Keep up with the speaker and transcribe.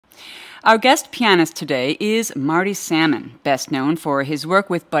Our guest pianist today is Marty Sammon, best known for his work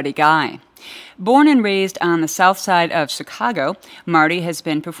with Buddy Guy. Born and raised on the south side of Chicago, Marty has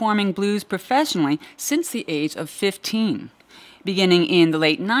been performing blues professionally since the age of 15. Beginning in the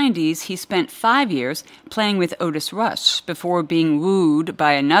late 90s, he spent 5 years playing with Otis Rush before being wooed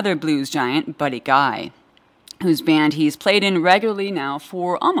by another blues giant, Buddy Guy, whose band he's played in regularly now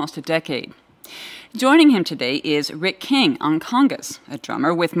for almost a decade. Joining him today is Rick King on congas, a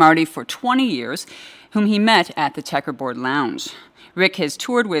drummer with Marty for 20 years, whom he met at the Checkerboard Lounge. Rick has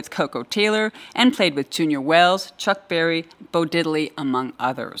toured with Coco Taylor and played with Junior Wells, Chuck Berry, Bo Diddley, among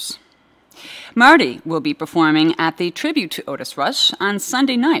others. Marty will be performing at the Tribute to Otis Rush on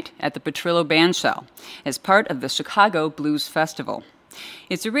Sunday night at the Petrillo Bandshell as part of the Chicago Blues Festival.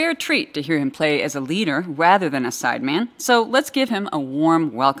 It's a rare treat to hear him play as a leader rather than a sideman, so let's give him a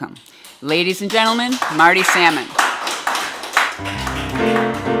warm welcome. Ladies and gentlemen, Marty Sammon.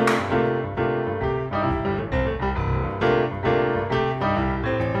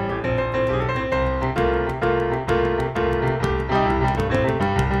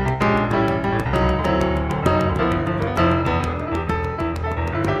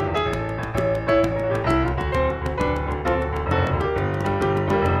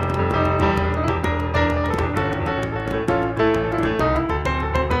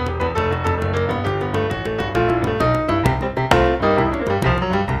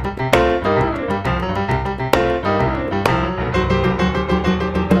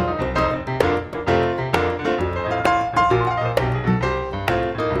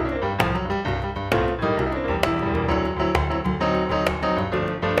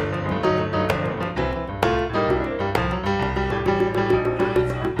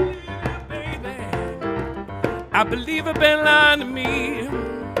 I believe you've been lying to me.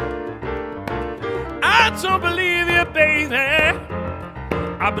 I don't believe you, baby.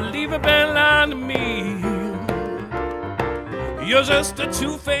 I believe you've been lying to me. You're just a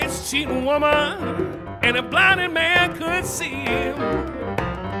two-faced cheating woman, and a blinded man could see.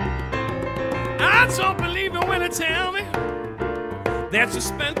 I don't believe you when you tell me that you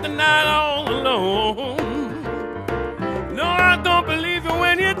spent the night all alone. No, I don't believe you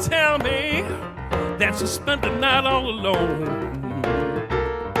when you tell me that you spent the night all alone.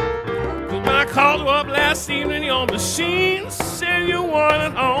 'Cause when I called you up last evening, your machine said you weren't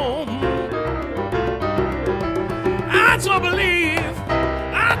at home. I don't believe you, baby.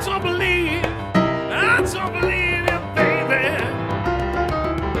 I don't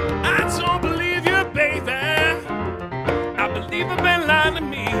believe you, baby. I believe you've been lying to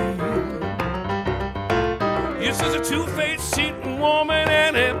me. You're such a two-faced cheating woman,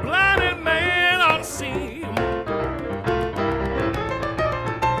 and a blinded man ought to see.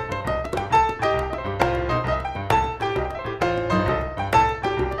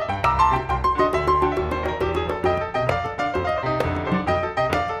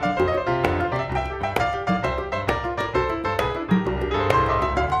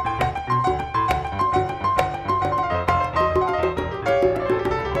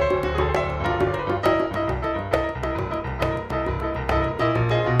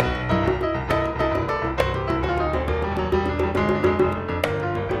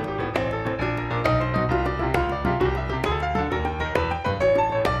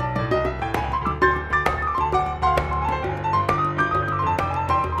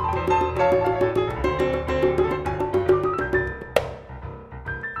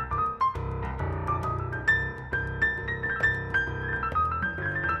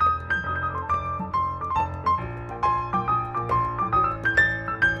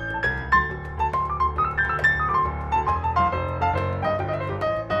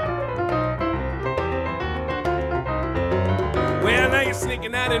 Well, now you're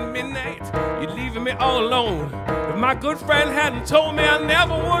sneaking out at midnight. You're leaving me all alone. If my good friend hadn't told me, I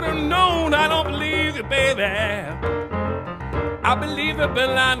never would have known. I don't believe you, baby. I believe you've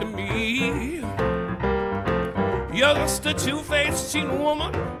been lying to me. You're just a two-faced cheating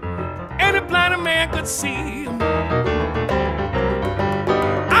woman, and a blind man could see. I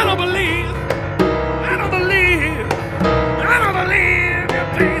don't believe you, baby. I don't believe you,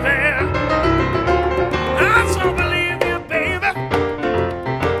 baby.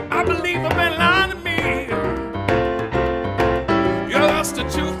 I believe you've been lying to me. You're just a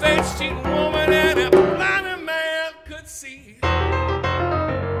two-faced cheating woman, and a blind man could see.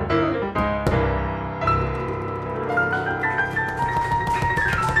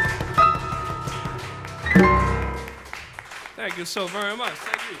 Thank you so very much.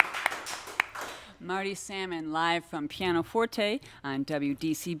 Thank you. Marty Sammon live from PianoForte on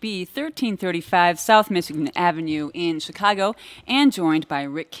WDCB 1335 South Michigan Avenue in Chicago, and joined by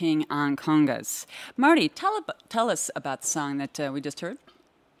Rick King on congas. Marty, tell us about the song that we just heard.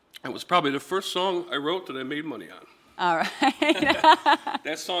 It was probably the first song I wrote that I made money on. All right.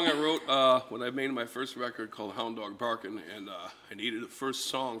 That song I wrote when I made my first record called Hound Dog Barkin', and I needed a first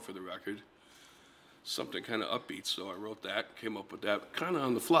song for the record, something kind of upbeat, so I wrote that, came up with that kind of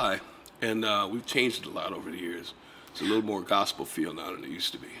on the fly. And we've changed it a lot over the years. It's a little more gospel feel now than it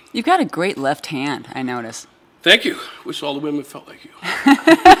used to be. You've got a great left hand, I notice. Thank you. Wish all the women felt like you.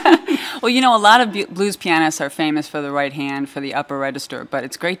 Well, you know, a lot of blues pianists are famous for the right hand, for the upper register, but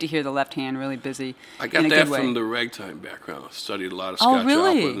it's great to hear the left hand really busy. I got that from the ragtime background. I studied a lot of Scott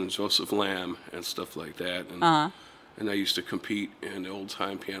Joplin and Joseph Lamb and stuff like that. And, and I used to compete in the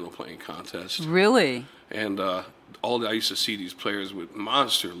old-time piano playing contest. Really? And I used to see these players with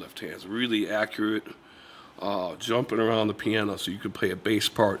monster left hands, really accurate, jumping around the piano so you could play a bass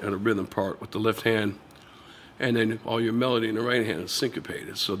part and a rhythm part with the left hand, and then all your melody in the right hand is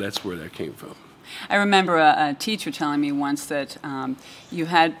syncopated. So that's where that came from. I remember a teacher telling me once that you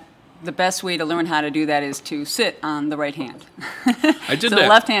had the best way to learn how to do that is to sit on the right hand. I did so that. The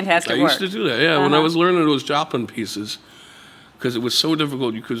left hand has to work. I used to do that, yeah. When I was learning those Joplin pieces, because it was so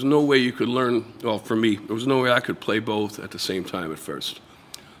difficult, because no way you could learn, well, for me, there was no way I could play both at the same time at first.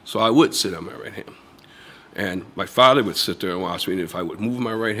 So I would sit on my right hand. And my father would sit there and watch me, and if I would move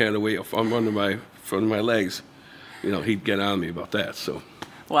my right hand away from under my legs, you know, he'd get on me about that. So.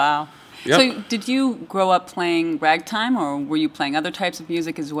 Wow. Yep. So did you grow up playing ragtime, or were you playing other types of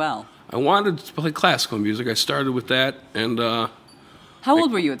music as well? I wanted to play classical music. I started with that, and how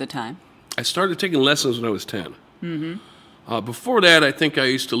old were you at the time? I started taking lessons when I was 10. Mm-hmm. Before that, I think I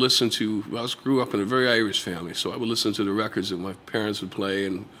used to listen to, grew up in a very Irish family, so I would listen to the records that my parents would play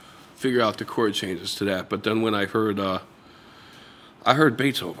and figure out the chord changes to that. But then when I heard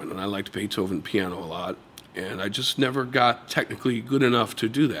Beethoven, and I liked Beethoven piano a lot, and I just never got technically good enough to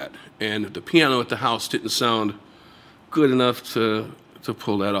do that. And the piano at the house didn't sound good enough to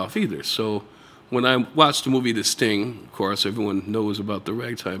pull that off either. So when I watched the movie The Sting, of course, everyone knows about the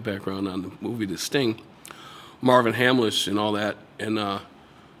ragtime background on the movie The Sting, Marvin Hamlisch and all that, and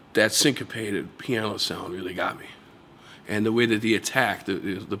that syncopated piano sound really got me. And the way that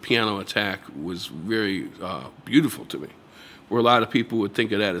the piano attack was very beautiful to me. Where a lot of people would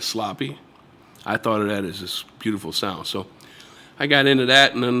think of that as sloppy, I thought of that as this beautiful sound. So I got into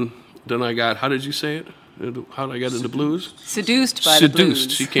that, and then I got, how did you say it? How did I get into blues? Seduced by the blues.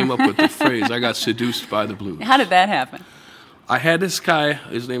 Seduced. She came up with the phrase, I got seduced by the blues. How did that happen? I had this guy,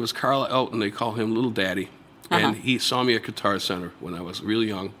 his name was Carl Elton, they call him Little Daddy. And he saw me at Guitar Center when I was really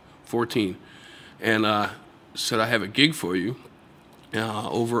young, 14, and said, I have a gig for you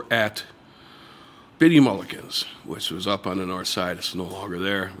over at Biddy Mulligan's, which was up on the north side. It's no longer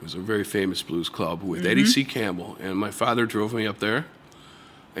there. It was a very famous blues club with Eddie C. Campbell. And my father drove me up there,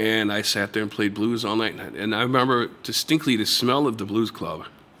 and I sat there and played blues all night. And I remember distinctly the smell of the blues club.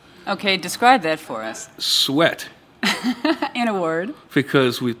 Okay, describe that for us. Sweat. In a word.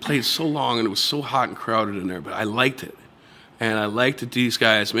 Because we played so long and it was so hot and crowded in there, but I liked it. And I liked that these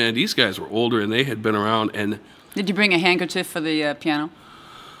guys, man, these guys were older and they had been around. And did you bring a handkerchief for the piano?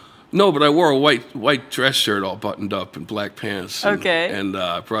 No, but I wore a white dress shirt all buttoned up and black pants. And,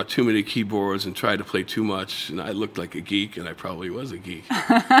 And brought too many keyboards and tried to play too much. And I looked like a geek, and I probably was a geek.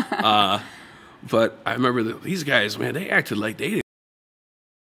 But I remember that these guys, man, they acted like they did.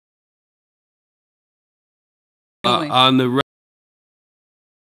 On the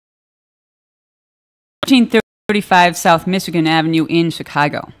 1335 South Michigan Avenue in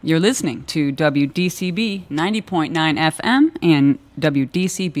Chicago. You're listening to WDCB 90.9 FM and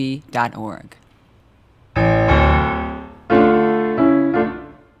WDCB.org.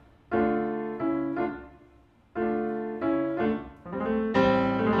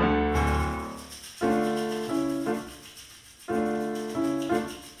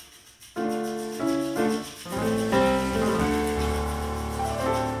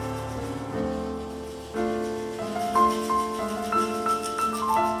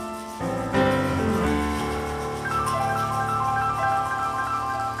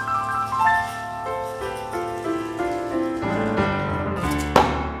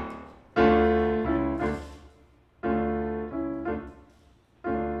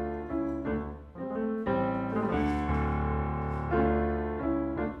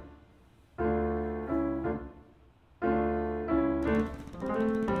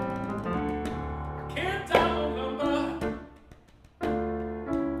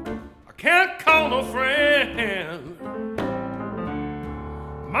 Can't call no friend.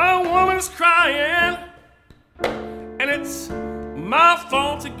 My woman was crying, and it's my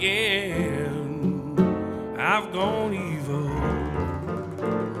fault again. I've gone evil.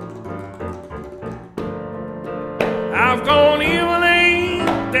 I've gone evil,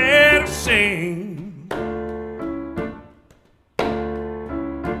 ain't that a shame?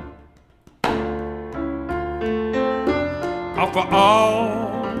 Oh, for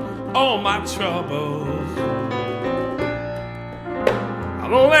all my troubles,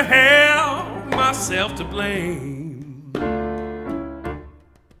 I'll only have myself to blame.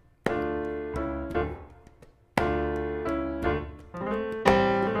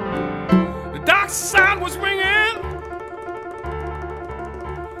 The dark side was ringing,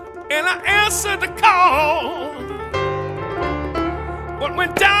 and I answered the call. What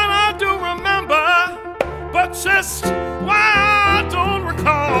went down I do remember, but just why I don't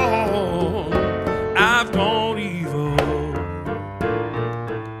recall. I've gone evil.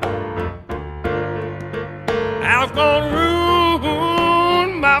 I've gone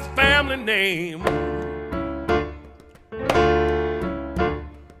ruin my family name.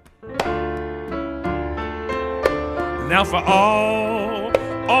 Now for all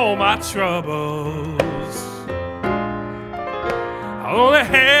my troubles, I only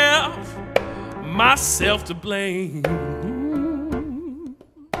have myself to blame.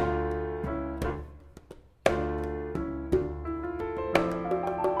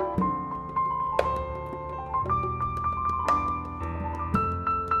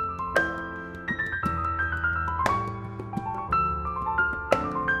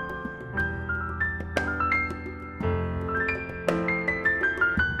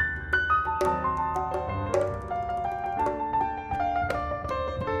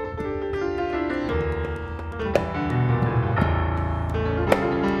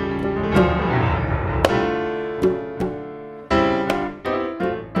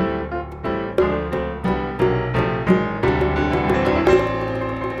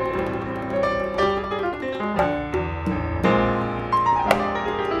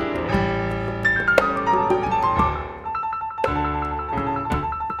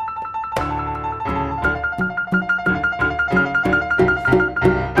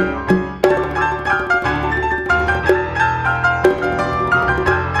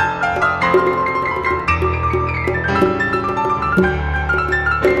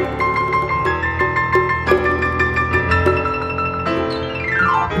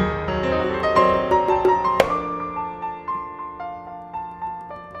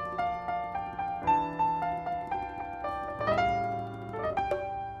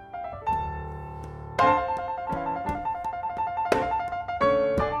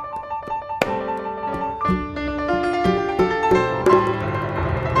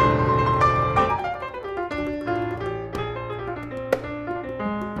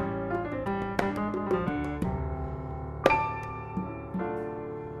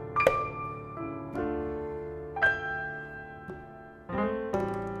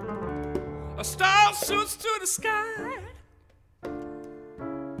 A star shoots to the sky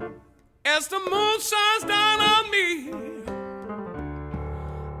as the moon shines down on me.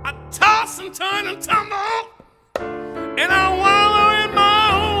 I toss and turn and tumble, and I wallow in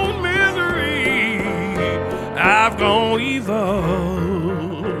my own misery. I've gone evil.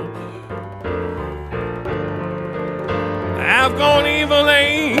 I've gone evil,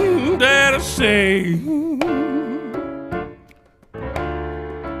 ain't that a shame?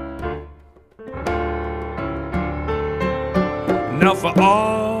 Now for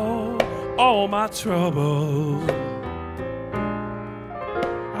all my troubles,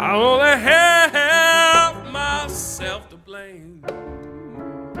 I only have myself to blame.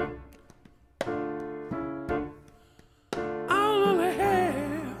 I'll only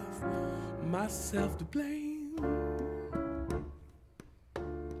have myself to blame.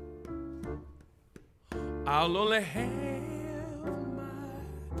 I'll only have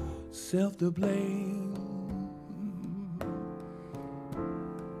myself to blame.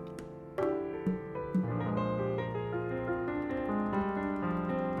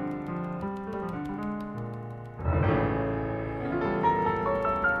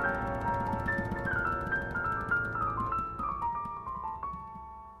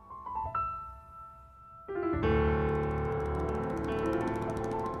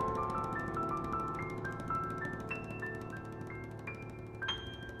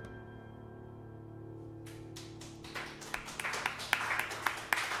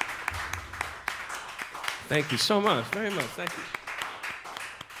 Thank you so much, very much. Thank you.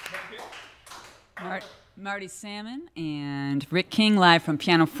 Marty Sammon and Rick King live from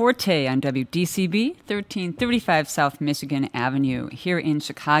PianoForte on WDCB, 1335 South Michigan Avenue here in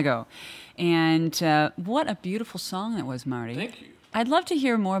Chicago. And what a beautiful song that was, Marty. Thank you. I'd love to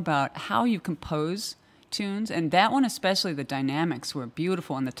hear more about how you compose tunes, and that one especially, the dynamics were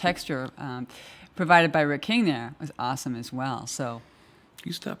beautiful, and the texture provided by Rick King there was awesome as well. So.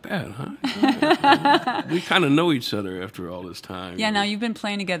 He's not bad, huh? We kind of know each other after all this time. Yeah, now you've been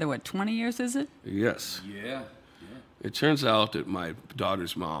playing together, what, 20 years, is it? Yes. Yeah. It turns out that my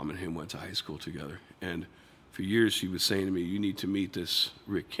daughter's mom and him went to high school together. And for years she was saying to me, you need to meet this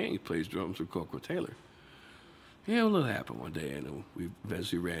Rick King. He plays drums with Coco Taylor. Yeah, well, it happened one day. And we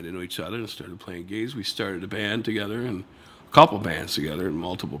eventually ran into each other and started playing gigs. We started a band together and a couple bands together and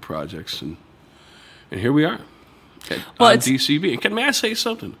multiple projects. And here we are. On DCB. May I say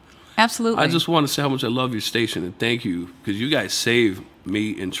something? Absolutely. I just want to say how much I love your station and thank you because you guys save me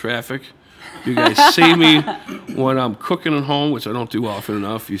in traffic. You guys save me when I'm cooking at home, which I don't do often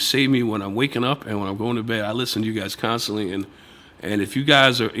enough. You save me when I'm waking up and when I'm going to bed. I listen to you guys constantly, and if you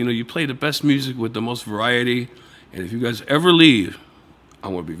guys are, you play the best music with the most variety, and if you guys ever leave,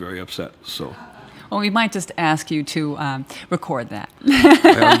 I'm going to be very upset. So. Well, we might just ask you to record that.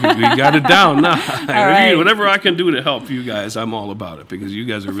 Well, we got it down now. Right. Whatever I can do to help you guys, I'm all about it because you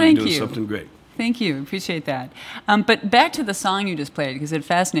guys are really doing something great. Thank you. Appreciate that. But back to the song you just played because it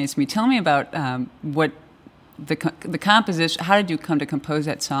fascinates me. Tell me about what the composition. How did you come to compose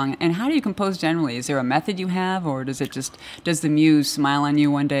that song, and how do you compose generally? Is there a method you have, or does the muse smile on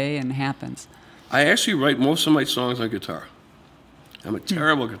you one day and it happens? I actually write most of my songs on guitar. I'm a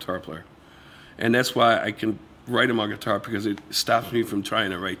terrible guitar player. And that's why I can write them on guitar because it stops me from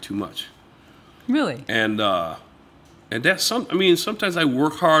trying to write too much. Really? And that's sometimes I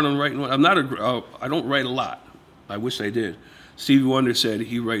work hard on writing. I don't write a lot. I wish I did. Stevie Wonder said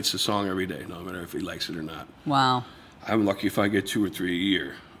he writes a song every day, no matter if he likes it or not. Wow. I'm lucky if I get 2 or 3 a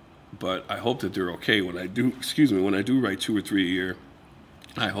year. But I hope that they're okay when I do. When I do write 2 or 3 a year,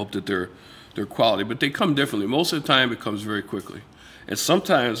 I hope that they're quality. But they come differently. Most of the time, it comes very quickly. And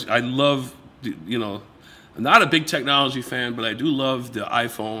sometimes I love. I'm not a big technology fan, but I do love the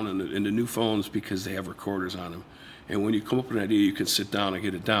iPhone and the new phones because they have recorders on them. And when you come up with an idea, you can sit down and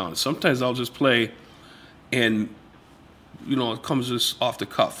get it down. Sometimes I'll just play and, it comes just off the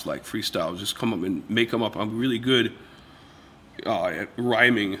cuff, like freestyle. Just come up and make them up. I'm really good at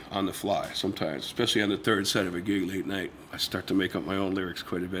rhyming on the fly sometimes, especially on the third set of a gig late night. I start to make up my own lyrics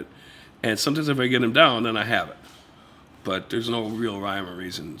quite a bit. And sometimes if I get them down, then I have it. But there's no real rhyme or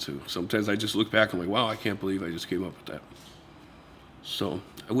reason to. Sometimes I just look back and I'm like, wow, I can't believe I just came up with that. So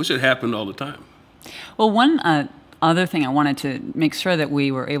I wish it happened all the time. Well, one other thing I wanted to make sure that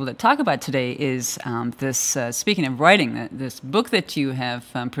we were able to talk about today is this, speaking of writing, this book that you have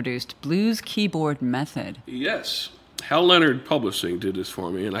produced, Blues Keyboard Method. Yes. Hal Leonard Publishing did this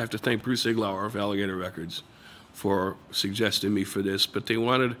for me, and I have to thank Bruce Iglauer of Alligator Records for suggesting me for this. But they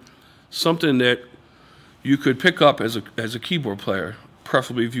wanted something that you could pick up as a keyboard player,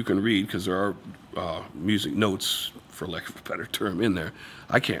 preferably if you can read, because there are music notes, for lack of a better term, in there.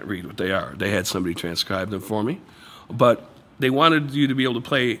 I can't read what they are. They had somebody transcribe them for me. But they wanted you to be able to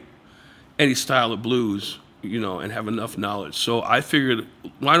play any style of blues, and have enough knowledge. So I figured,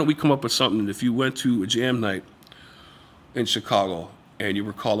 why don't we come up with something that if you went to a jam night in Chicago and you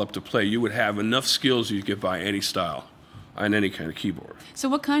were called up to play, you would have enough skills you could buy any style on any kind of keyboard. So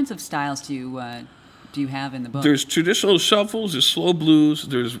what kinds of styles do you have in the book? There's traditional shuffles, there's slow blues,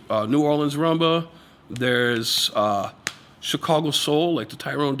 there's New Orleans rumba, there's Chicago soul, like the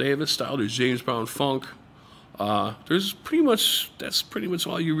Tyrone Davis style, there's James Brown funk. That's pretty much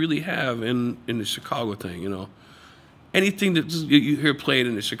all you really have in the Chicago thing, Anything that you hear played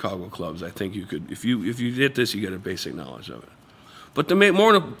in the Chicago clubs, I think you could, if you did this, you get a basic knowledge of it. But the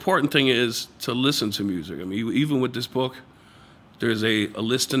more important thing is to listen to music. I mean, even with this book, there's a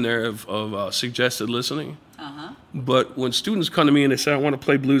list in there of suggested listening. Uh-huh. But when students come to me and they say, I want to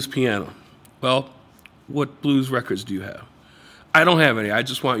play blues piano, well, what blues records do you have? I don't have any. I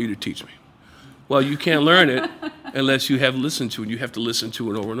just want you to teach me. Well, you can't learn it unless you have listened to it. You have to listen to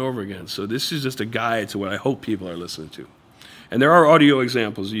it over and over again. So this is just a guide to what I hope people are listening to. And there are audio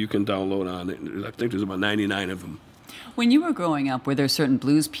examples that you can download on it. I think there's about 99 of them. When you were growing up, were there certain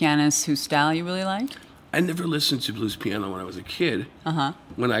blues pianists whose style you really liked? I never listened to blues piano when I was a kid. Uh-huh.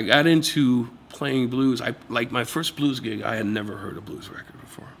 When I got into playing blues, like my first blues gig, I had never heard a blues record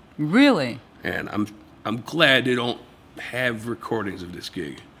before. Really? And I'm glad they don't have recordings of this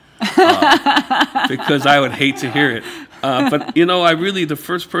gig. Because I would hate to hear it. But, the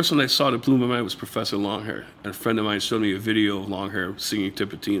first person I saw that blew my mind was Professor Longhair. And a friend of mine showed me a video of Longhair singing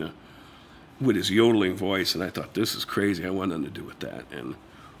Tipatina. with his yodeling voice, and I thought, this is crazy. I wanted nothing to do with that. And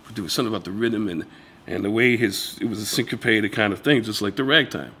there was something about the rhythm and the way it was a syncopated kind of thing, just like the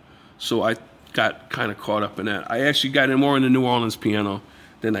ragtime. So I got kind of caught up in that. I actually got in more into New Orleans piano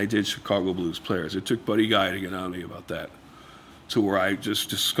than I did Chicago blues players. It took Buddy Guy to get on me about that, to where I just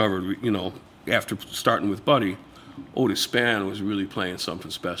discovered, you know, after starting with Buddy, Otis Spann was really playing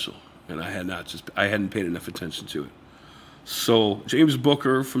something special, and I hadn't paid enough attention to it. So James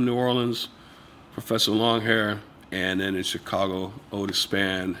Booker from New Orleans, Professor Longhair, and then in Chicago, Otis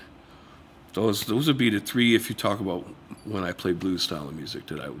Spann. Those would be the three, if you talk about when I play blues style of music,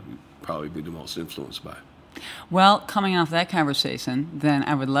 that I would probably be the most influenced by. Well, coming off that conversation, then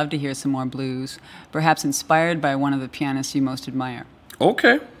I would love to hear some more blues, perhaps inspired by one of the pianists you most admire.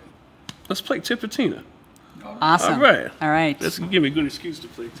 Okay. Let's play Tipatina. Awesome. All right. All right. That's going to give me a good excuse to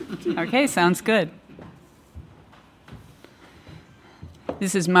play Tipatina. Okay, sounds good.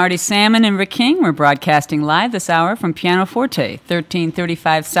 This is Marty Sammon and Rick King. We're broadcasting live this hour from PianoForte,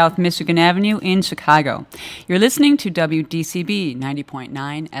 1335 South Michigan Avenue in Chicago. You're listening to WDCB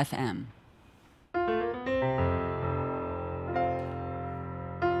 90.9 FM.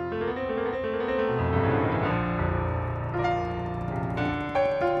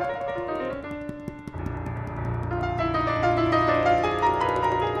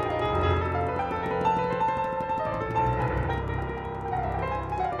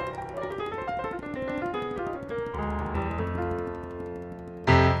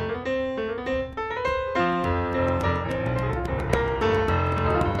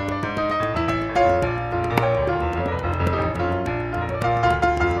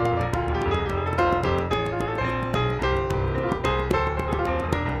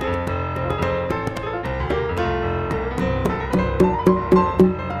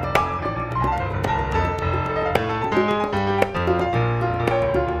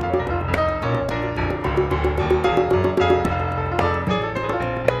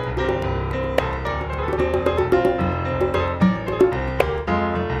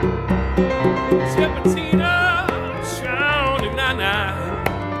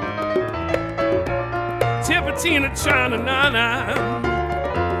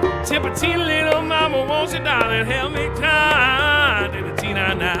 Tipatina, little mama, won't you, darling, help me time.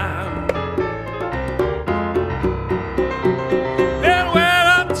 Tipatina now. Then well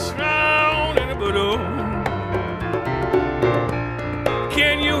up drown in the buddha.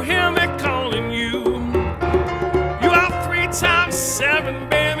 Can you hear me calling you? You are 3 times 7,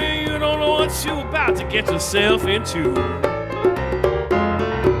 baby. You don't know what you're about to get yourself into.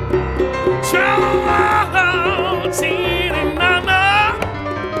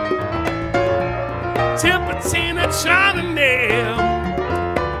 Tipatina, trying to nail.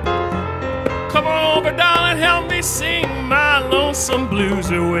 Come on over, darling, help me sing my lonesome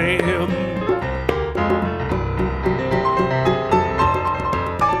blues away.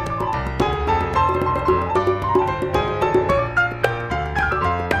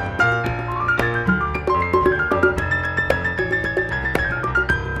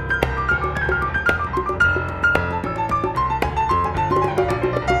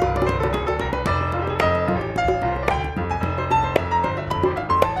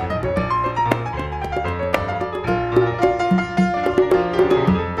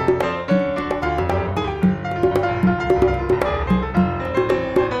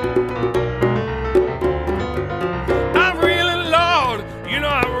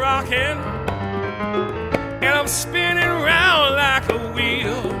 And I'm spinning round like a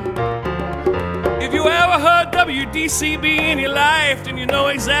wheel. If you ever heard WDCB in your life, then you know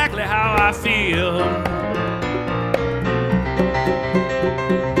exactly how I feel.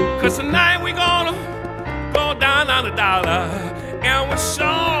 'Cause tonight we're gonna go down on the dollar, and we're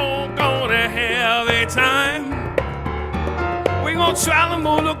sure gonna have a time. We're gonna try to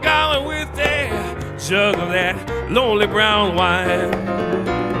move the gallon with a jug of that lonely brown wine.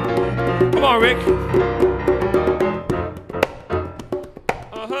 Come on, Rick.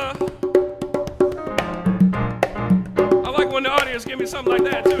 I like when the audience give me something like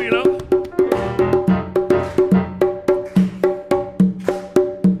that too, you know.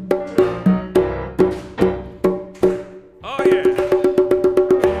 Oh yeah.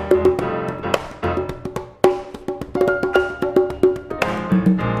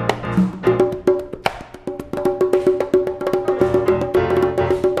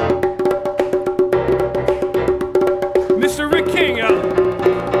 Mr. Rick King,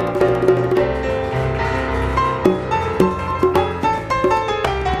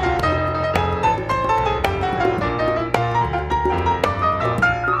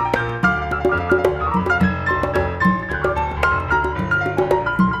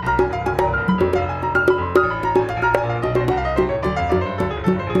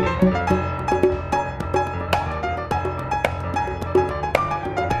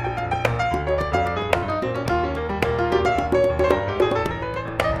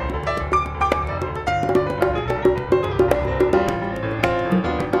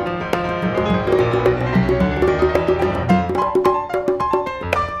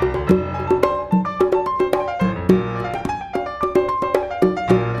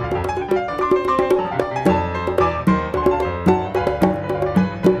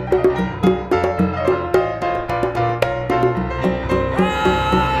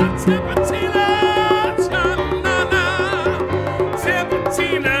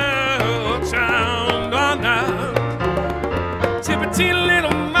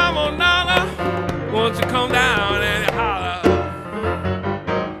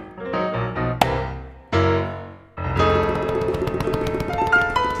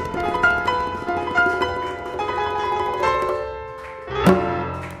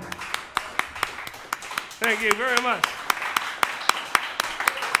 Thank you very much.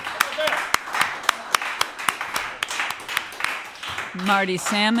 Marty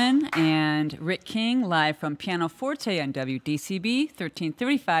Sammon and Rick King live from PianoForte on WDCB,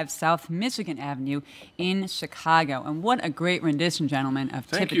 1335 South Michigan Avenue in Chicago. And what a great rendition, gentlemen, of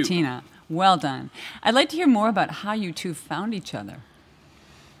Thank you. Tipatina. Well done. I'd like to hear more about how you two found each other.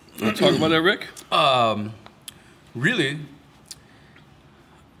 Want to talk about that, Rick? Really,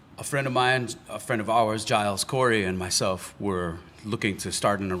 a friend of mine, a friend of ours, Giles Corey, and myself were looking to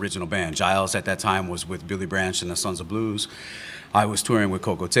start an original band. Giles at that time was with Billy Branch and the Sons of Blues. I was touring with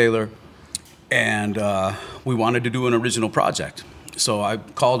Coco Taylor, and we wanted to do an original project. So I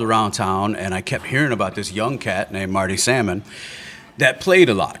called around town, and I kept hearing about this young cat named Marty Sammon that played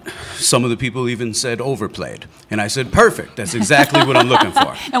a lot. Some of the people even said overplayed. And I said, perfect, that's exactly what I'm looking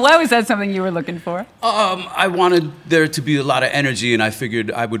for. And why was that something you were looking for? I wanted there to be a lot of energy, and I figured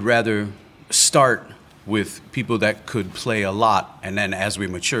I would rather start with people that could play a lot, and then as we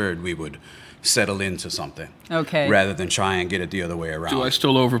matured, we would settle into something. Okay. Rather than try and get it the other way around. Do I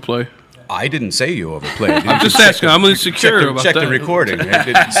still overplay? I didn't say you overplayed. I'm just asking. I'm insecure about check that. the recording.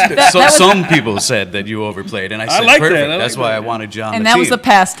 Some people said that you overplayed, and I said, like perfect. that. I like That's why that. I wanted you on And the that team. was the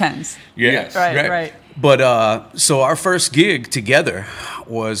past tense. Yes. Right. But so our first gig together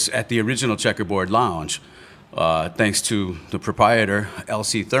was at the original Checkerboard Lounge, thanks to the proprietor,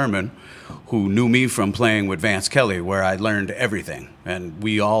 L.C. Thurman, who knew me from playing with Vance Kelly, where I learned everything. And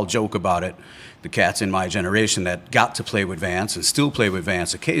we all joke about it, the cats in my generation that got to play with Vance and still play with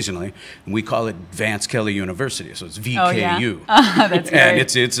Vance occasionally, and we call it Vance Kelly University, so it's VKU. Oh, yeah? That's great. And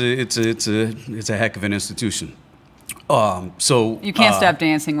it's a heck of an institution. So You can't stop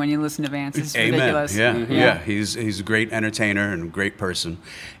dancing when you listen to Vance. It's amen. ridiculous. Yeah. He's a great entertainer and a great person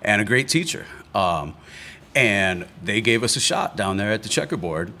and a great teacher. And they gave us a shot down there at the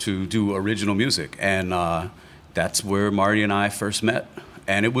Checkerboard to do original music, and that's where Marty and I first met.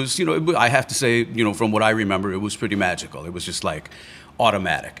 And it was, I have to say, from what I remember, it was pretty magical. It was just like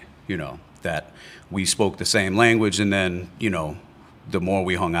automatic, that we spoke the same language, and then, the more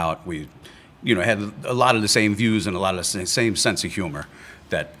we hung out, we, had a lot of the same views and a lot of the same sense of humor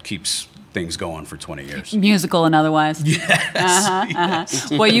that keeps things going for 20 years. Musical and otherwise.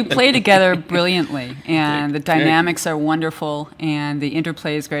 Yes. Well, you play together brilliantly, and the dynamics are wonderful, and the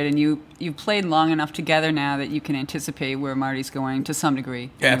interplay is great, and you've played long enough together now that you can anticipate where Marty's going to some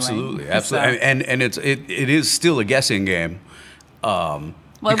degree. Anyway. Absolutely. So, And it is still a guessing game. well,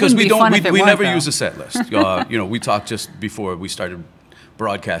 Because we never though. use a set list. We talked just before we started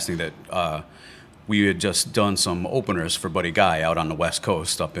broadcasting that we had just done some openers for Buddy Guy out on the West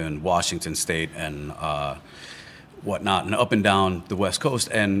Coast, up in Washington State and whatnot, and up and down the West Coast,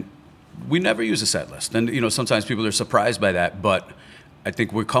 and we never use a set list. And sometimes people are surprised by that, but I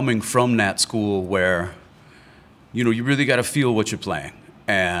think we're coming from that school where you really got to feel what you're playing,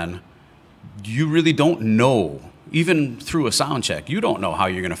 and you really don't know. Even through a sound check, you don't know how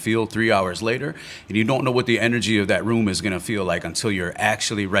you're going to feel 3 hours later, and you don't know what the energy of that room is going to feel like until you're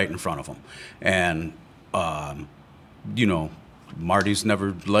actually right in front of them. And, Marty's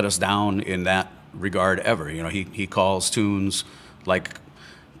never let us down in that regard ever. He calls tunes like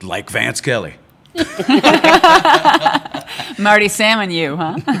Vance Kelly. Marty Sammon, you,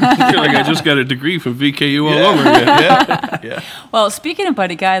 huh? I feel like I just got a degree from VKU all over again. Yeah. Well, speaking of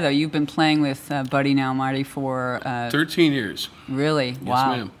Buddy Guy, though, you've been playing with Buddy now, Marty, for 13 years. really? Yes,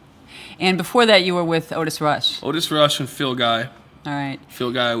 Wow. ma'am. And before that, you were with Otis Rush. Otis Rush and Phil Guy. All right.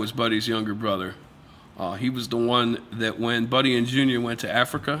 Phil Guy was Buddy's younger brother. He was the one that when Buddy and Junior went to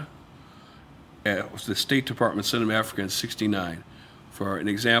Africa, the State Department sent him to Africa in '69 for an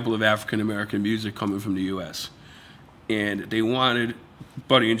example of African-American music coming from the U.S. And they wanted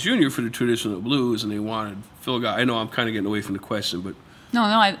Buddy and Junior for the traditional blues, and they wanted Phil Guy. I know I'm kind of getting away from the question, but No,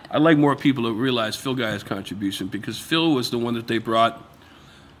 I'd like more people to realize Phil Guy's contribution, because Phil was the one that they brought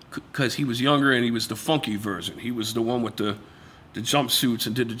because he was younger and he was the funky version. He was the one with the jumpsuits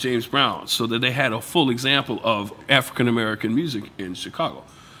and did the James Brown, so that they had a full example of African-American music in Chicago.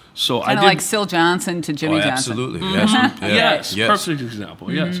 So kind of like Syl Johnson to Jimmy Johnson. Absolutely. Mm-hmm. Yes. Yes, perfect example,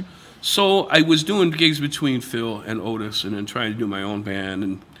 yes. So I was doing gigs between Phil and Otis, and then trying to do my own band,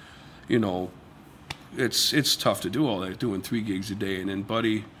 and it's tough to do all that, doing 3 gigs a day. And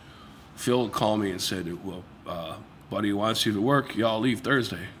then Phil called me and said, well, Buddy wants you to work, y'all leave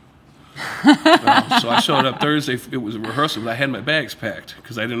Thursday. So I showed up Thursday. It was a rehearsal, but I had my bags packed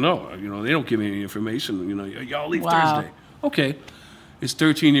because I didn't know. They don't give me any information. Y'all leave Thursday. Okay. It's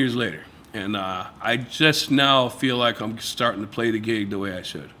 13 years later, and I just now feel like I'm starting to play the gig the way I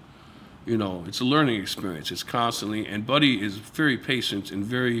should. It's a learning experience. It's constantly, and Buddy is very patient and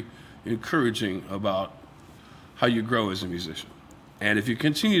very encouraging about how you grow as a musician. And if you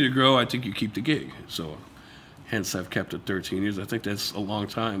continue to grow, I think you keep the gig. So hence I've kept it 13 years. I think that's a long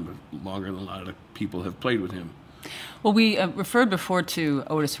time, but longer than a lot of the people have played with him. Well, we referred before to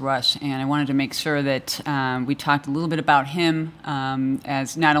Otis Rush, and I wanted to make sure that we talked a little bit about him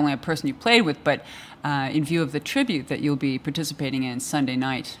as not only a person you played with, but in view of the tribute that you'll be participating in Sunday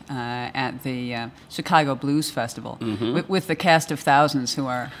night at the Chicago Blues Festival with the cast of thousands who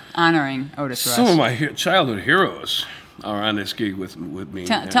are honoring Otis Rush. Some of my childhood heroes are on this gig with me.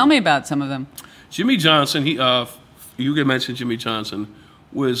 Tell me about some of them. Jimmy Johnson, you could mention Jimmy Johnson,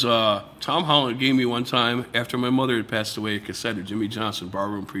 was Tom Holland gave me one time after my mother had passed away a cassette of Jimmy Johnson,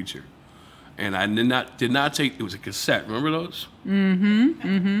 Barroom Preacher. And I did not take, it was a cassette, remember those?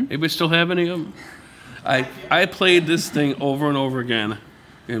 Anybody still have any of them? I played this thing over and over again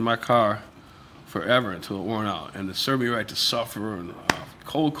in my car forever until it worn out. And it served me right to suffer and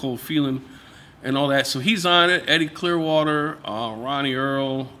cold feeling and all that. So he's on it, Eddie Clearwater, Ronnie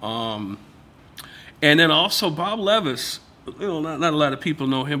Earl, and then also Bob Levis. You know, not a lot of people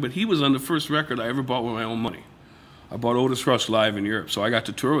know him, but he was on the first record I ever bought with my own money. I bought Otis Rush live in Europe, so I got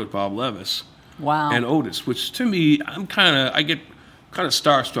to tour with Bob Levis. Wow. And Otis, which to me, I get kind of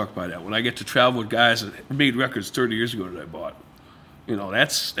starstruck by that when I get to travel with guys that made records 30 years ago that I bought. You know,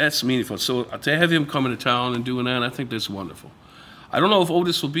 that's meaningful. So to have him coming to town and doing that, I think that's wonderful. I don't know if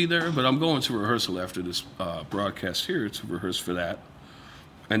Otis will be there, but I'm going to rehearsal after this broadcast here to rehearse for that.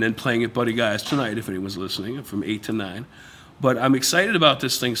 And then playing at Buddy Guy's tonight, if anyone's listening, from 8 to 9. But I'm excited about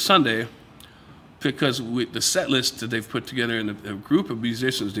this thing Sunday because with the set list that they've put together and the group of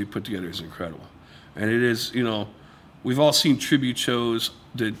musicians they've put together is incredible. And it is, you know, we've all seen tribute shows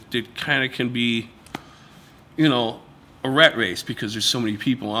that kind of can be, you know, a rat race because there's so many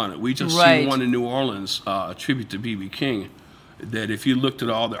people on it. We just seen one in New Orleans, a tribute to B.B. King, that if you looked at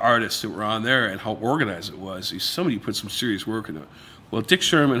all the artists that were on there and how organized it was, somebody put some serious work into it. Well, Dick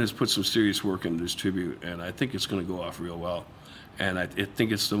Sherman has put some serious work into this tribute, and I think it's going to go off real well. And I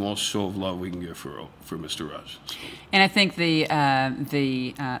think it's the most show of love we can give for Mr. Rush. So. And I think the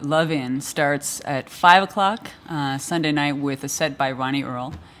Love-In starts at 5 o'clock Sunday night with a set by Ronnie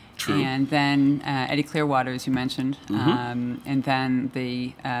Earl. True. And then Eddie Clearwater, as you mentioned. And then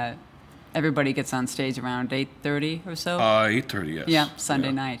everybody gets on stage around 8:30 or so. 8:30, yes. Yeah,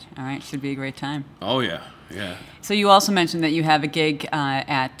 Sunday night. All right, should be a great time. Oh, yeah. Yeah. So you also mentioned that you have a gig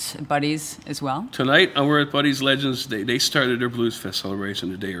at Buddy's as well? Tonight, we're at Buddy's Legends. They started their Blues Fest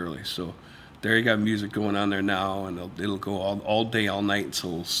celebration a day early. So there you got music going on there now, and it'll go all day, all night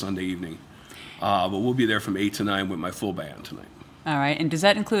until Sunday evening. But we'll be there from 8 to 9 with my full band tonight. All right. And does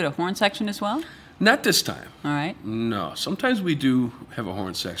that include a horn section as well? Not this time. All right. No. Sometimes we do have a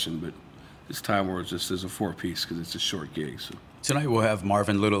horn section, but this time we're just as a four-piece because it's a short gig. So. Tonight we'll have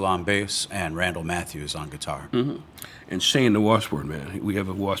Marvin Little on bass and Randall Matthews on guitar. And Shane, the washboard man. We have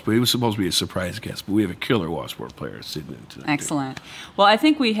a washboard. He was supposed to be a surprise guest, but we have a killer washboard player sitting in tonight. Excellent. Well, I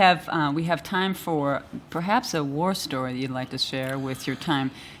think we have time for perhaps a war story that you'd like to share with your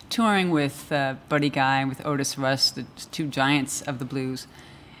time touring with Buddy Guy and with Otis Rush, the two giants of the blues.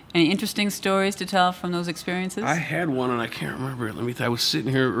 Any interesting stories to tell from those experiences? I had one, and I can't remember it. I was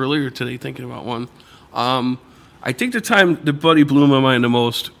sitting here earlier today thinking about one. I think the time that Buddy blew my mind the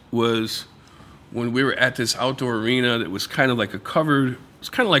most was when we were at this outdoor arena that was kind of like it's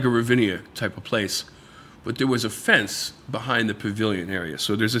kind of like a Ravinia type of place, but there was a fence behind the pavilion area.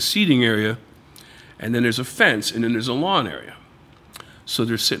 So there's a seating area, and then there's a fence, and then there's a lawn area. So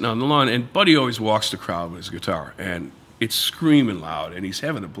they're sitting on the lawn, and Buddy always walks the crowd with his guitar, and it's screaming loud, and he's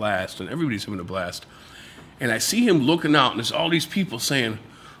having a blast, and everybody's having a blast. And I see him looking out, and there's all these people saying,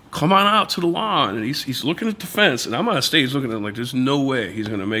 "Come on out to the lawn." And he's looking at the fence, and I'm on stage looking at him like, there's no way he's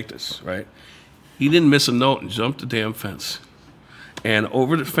going to make this, right? He didn't miss a note and jumped the damn fence. And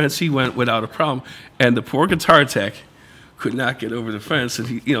over the fence he went without a problem. And the poor guitar tech could not get over the fence. And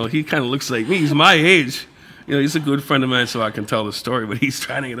he kind of looks like me. He's my age. He's a good friend of mine, so I can tell the story. But he's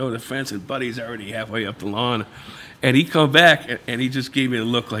trying to get over the fence, and Buddy's already halfway up the lawn. And he come back, and he just gave me a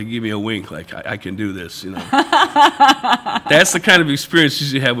look, like, give me a wink, like, I can do this, That's the kind of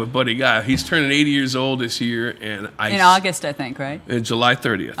experiences you have with Buddy Guy. He's turning 80 years old this year, and in August, I think, right? July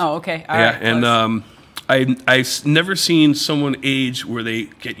 30th. Oh, okay. All right. And I've never seen someone age where they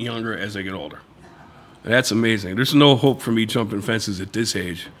get younger as they get older. That's amazing. There's no hope for me jumping fences at this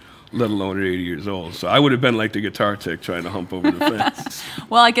age, let alone at 80 years old. So I would have been like the guitar tech trying to hump over the fence.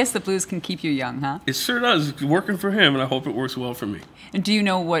 Well, I guess the blues can keep you young, huh? It sure does. It's working for him, and I hope it works well for me. And do you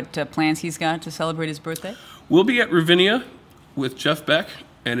know what plans he's got to celebrate his birthday? We'll be at Ravinia with Jeff Beck,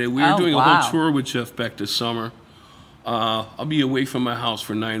 and we are doing a wow. whole tour with Jeff Beck this summer. I'll be away from my house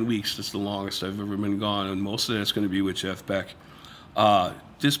for 9 weeks. That's the longest I've ever been gone, and most of that's going to be with Jeff Beck.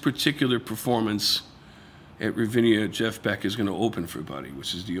 This particular performance at Ravinia, Jeff Beck is going to open for Buddy,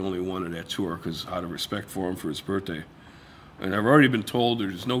 which is the only one of that tour, because out of respect for him for his birthday. And I've already been told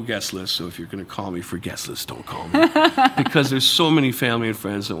there's no guest list, so if you're going to call me for guest list, don't call me. Because there's so many family and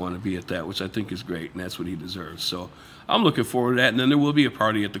friends that want to be at that, which I think is great, and that's what he deserves. So I'm looking forward to that, and then there will be a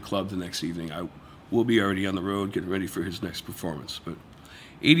party at the club the next evening. I will be already on the road getting ready for his next performance. But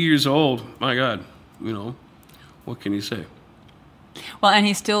 80 years old, my God, you know, what can you say? Well, and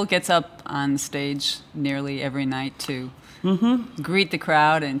he still gets up on stage nearly every night to greet the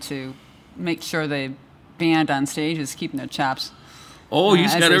crowd and to make sure the band on stage is keeping their chops. Oh,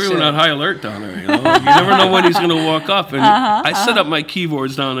 he's got everyone on high alert down there. You know, you never know when he's going to walk up. And I set up my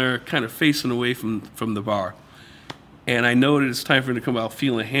keyboards down there, kind of facing away from the bar, and I know that it's time for him to come out.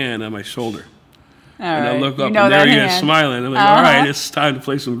 Feel a hand on my shoulder, and I look up, and there he is, smiling. I'm like, all right, it's time to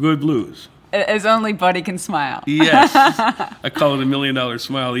play some good blues. As only Buddy can smile. Yes, I call it $1 million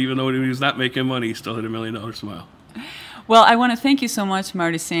smile. Even though he was not making money, he still had $1 million smile. Well, I want to thank you so much,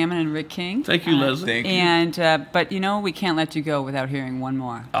 Marty Sammon and Rick King. Thank you, Leslie. Thank you. And but you know, we can't let you go without hearing one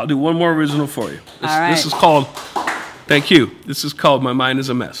more. I'll do one more original for you. All right. This is called, thank you. This is called My Mind is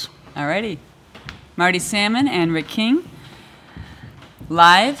a Mess. All righty. Marty Sammon and Rick King,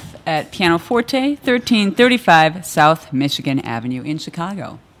 live at PianoForte, 1335 South Michigan Avenue in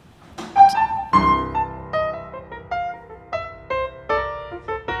Chicago.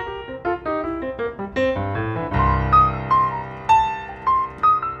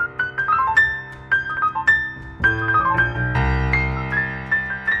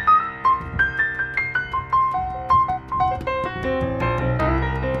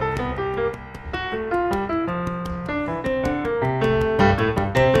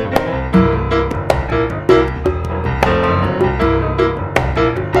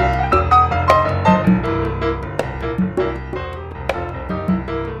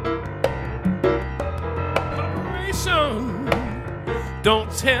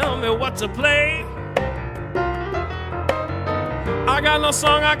 Don't tell me what to play. I got no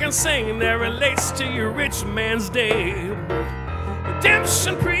song I can sing that relates to your rich man's day.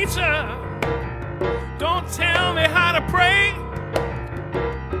 Redemption preacher, don't tell me how to pray.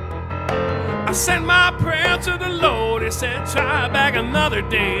 I sent my prayer to the Lord. He said, try back another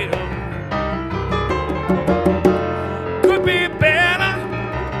day. Could be better,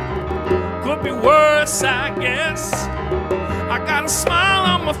 could be worse, I guess. I got a smile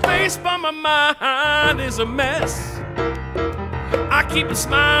on my face, but my mind is a mess. I keep a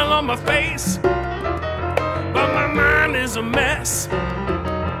smile on my face, but my mind is a mess.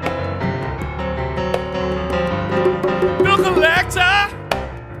 Bill collector,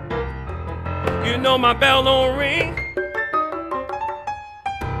 you know my bell don't ring.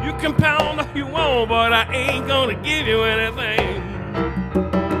 You can pound if you want, but I ain't gonna give you anything.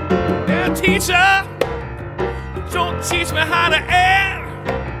 Yeah, teacher, don't teach me how to add.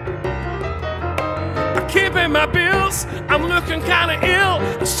 I can't pay my bills, I'm looking kinda ill.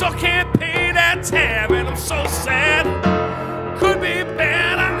 I sure can't pay that tab, and I'm so sad. Could be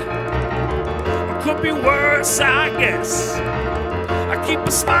better, could be worse, I guess. I keep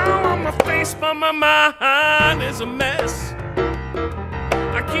a smile on my face, but my mind is a mess.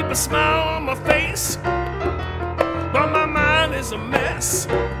 I keep a smile on my face, but my mind is a mess.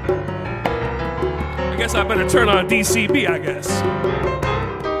 I guess I better turn on DCB, I guess.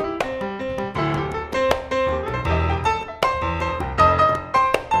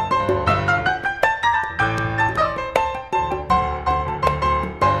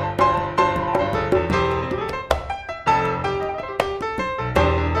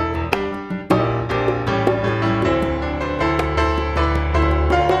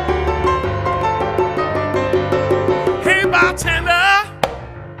 Hey, bartender,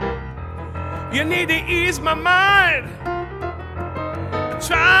 you need to ease my mind. I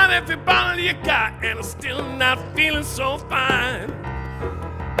tried every bottle you got, and I'm still not feeling so fine.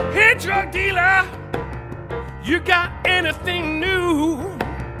 Hey, drug dealer, you got anything new?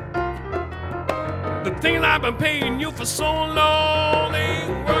 The things I've been paying you for so long, they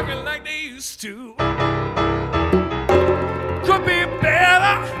ain't working like they used to. Could be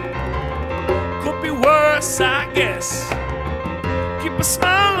better, could be worse, I guess. Keep a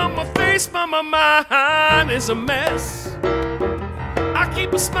smile on my face, but my mind is a mess. I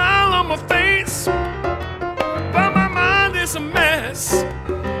keep a smile on my face, but my mind is a mess.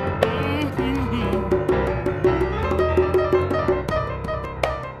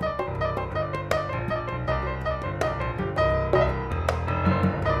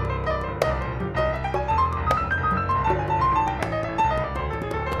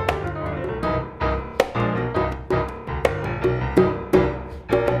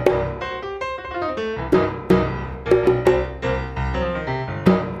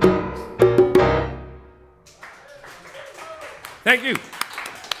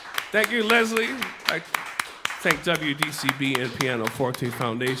 Thank you, Leslie. I thank WDCB and PianoForte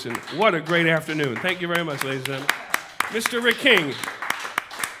Foundation. What a great afternoon. Thank you very much, ladies and gentlemen. Mr. Rick King.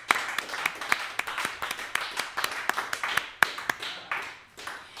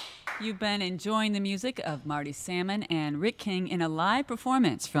 You've been enjoying the music of Marty Sammon and Rick King in a live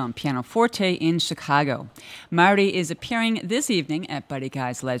performance from PianoForte in Chicago. Marty is appearing this evening at Buddy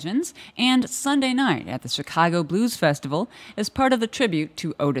Guy's Legends and Sunday night at the Chicago Blues Festival as part of the tribute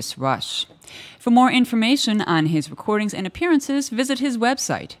to Otis Rush. For more information on his recordings and appearances, visit his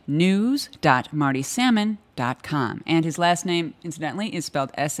website, news.martysammon.com. And his last name, incidentally, is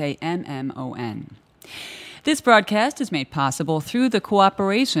spelled Sammon. This broadcast is made possible through the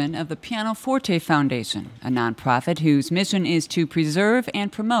cooperation of the PianoForte Foundation, a nonprofit whose mission is to preserve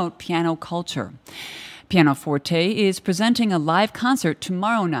and promote piano culture. PianoForte is presenting a live concert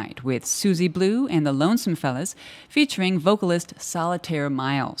tomorrow night with Susie Blue and the Lonesome Fellas, featuring vocalist Solitaire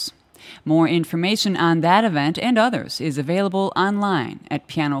Miles. More information on that event and others is available online at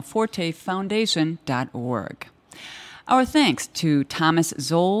pianofortefoundation.org. Our thanks to Thomas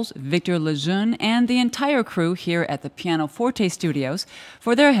Zoles, Victor Lejeune, and the entire crew here at the PianoForte Studios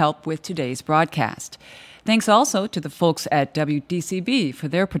for their help with today's broadcast. Thanks also to the folks at WDCB for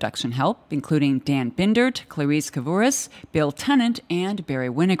their production help, including Dan Bindert, Clarice Kavouris, Bill Tennant, and Barry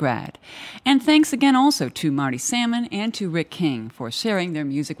Winograd. And thanks again also to Marty Sammon and to Rick King for sharing their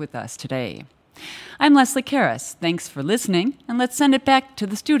music with us today. I'm Leslie Karras. Thanks for listening, and let's send it back to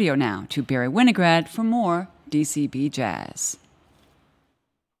the studio now to Barry Winograd for more DCB Jazz.